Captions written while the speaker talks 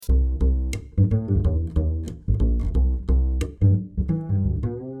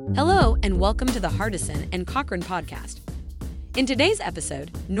and welcome to the Hardison and Cochran podcast. In today's episode,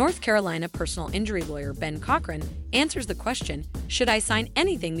 North Carolina personal injury lawyer Ben Cochran answers the question, should I sign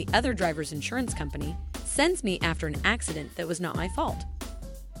anything the other driver's insurance company sends me after an accident that was not my fault?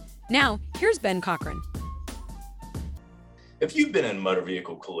 Now, here's Ben Cochran. If you've been in a motor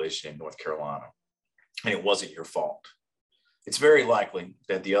vehicle collision in North Carolina and it wasn't your fault, it's very likely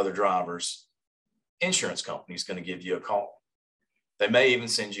that the other driver's insurance company is going to give you a call. They may even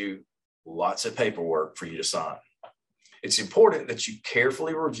send you lots of paperwork for you to sign. It's important that you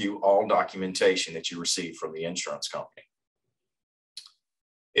carefully review all documentation that you receive from the insurance company.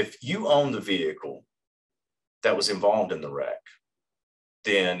 If you own the vehicle that was involved in the wreck,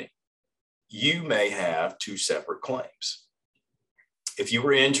 then you may have two separate claims. If you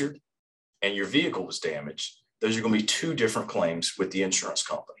were injured and your vehicle was damaged, those are going to be two different claims with the insurance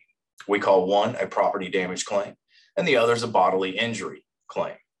company. We call one a property damage claim and the other is a bodily injury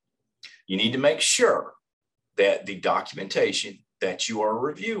claim. You need to make sure that the documentation that you are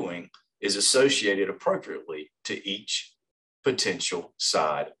reviewing is associated appropriately to each potential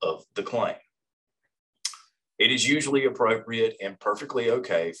side of the claim. It is usually appropriate and perfectly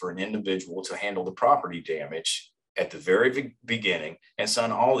okay for an individual to handle the property damage at the very beginning and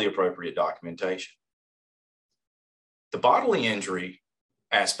sign all the appropriate documentation. The bodily injury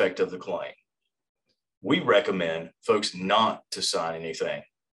aspect of the claim, we recommend folks not to sign anything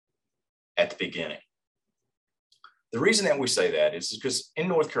at the beginning. The reason that we say that is because in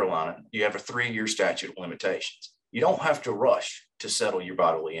North Carolina, you have a 3-year statute of limitations. You don't have to rush to settle your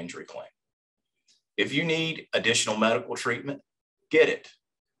bodily injury claim. If you need additional medical treatment, get it.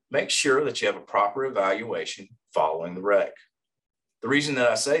 Make sure that you have a proper evaluation following the wreck. The reason that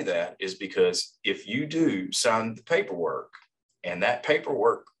I say that is because if you do sign the paperwork and that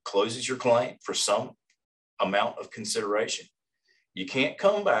paperwork closes your claim for some amount of consideration, you can't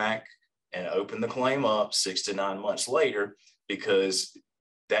come back and open the claim up 6 to 9 months later because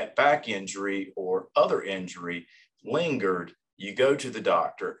that back injury or other injury lingered. You go to the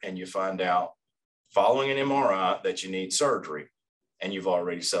doctor and you find out following an MRI that you need surgery and you've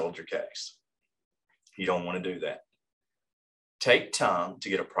already settled your case. You don't want to do that. Take time to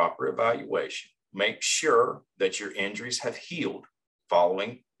get a proper evaluation. Make sure that your injuries have healed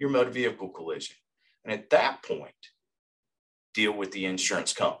following your motor vehicle collision. And at that point, deal with the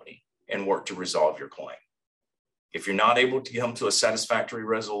insurance company and work to resolve your claim. If you're not able to come to a satisfactory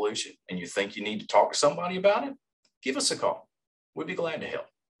resolution and you think you need to talk to somebody about it, give us a call. We'd be glad to help.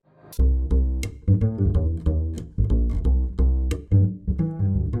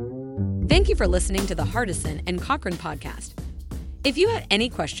 Thank you for listening to the Hardison and Cochran podcast. If you have any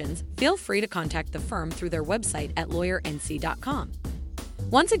questions, feel free to contact the firm through their website at lawyernc.com.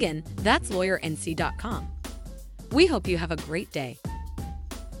 Once again, that's lawyernc.com. We hope you have a great day.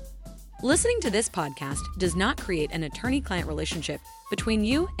 Listening to this podcast does not create an attorney-client relationship between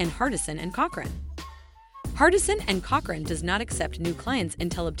you and Hardison and Cochran. Hardison and Cochran does not accept new clients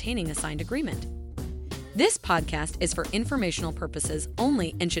until obtaining a signed agreement. This podcast is for informational purposes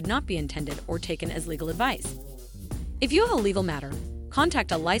only and should not be intended or taken as legal advice. If you have a legal matter,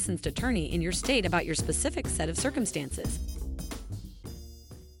 contact a licensed attorney in your state about your specific set of circumstances.